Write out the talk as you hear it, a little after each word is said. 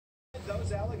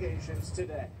those allegations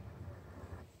today.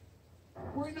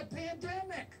 We're in a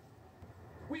pandemic.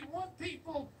 We want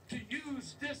people to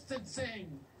use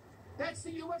distancing. That's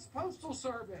the U.S. Postal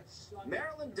Service.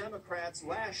 Maryland Democrats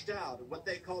lashed out at what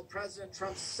they called President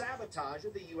Trump's sabotage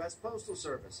of the U.S. Postal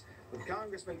Service, with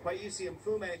Congressman Kwesi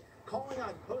Mfume calling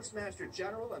on Postmaster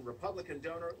General and Republican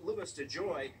donor Louis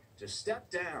DeJoy to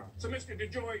step down. So, Mr.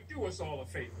 DeJoy, do us all a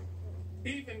favor.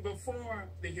 Even before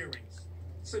the hearings,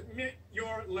 submit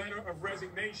your letter of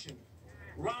resignation.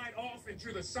 Ride off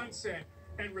into the sunset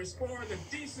and restore the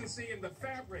decency and the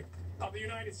fabric of the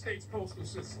United States postal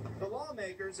system. The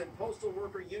lawmakers and postal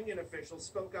worker union officials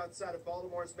spoke outside of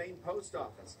Baltimore's main post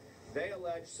office. They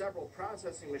allege several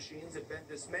processing machines have been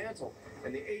dismantled,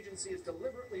 and the agency is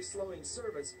deliberately slowing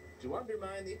service to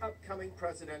undermine the upcoming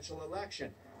presidential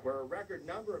election, where a record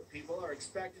number of people are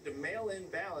expected to mail in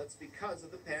ballots because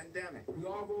of the pandemic. We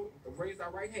all raised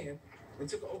our right hand and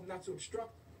took an oath not to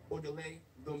obstruct or delay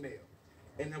the mail.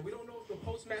 And we don't know if the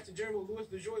Postmaster General Louis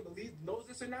DeJoy knows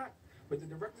this or not, but the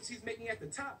directives he's making at the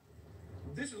top,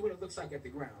 this is what it looks like at the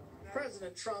ground.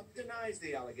 President Trump denies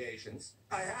the allegations.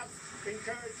 I have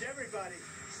encouraged everybody,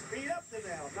 speed up the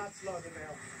mail, not slow the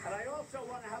mail. And I also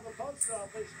want to have a post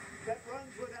office that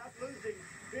runs without losing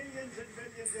billions and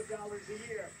billions of dollars a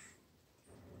year.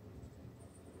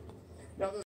 Now,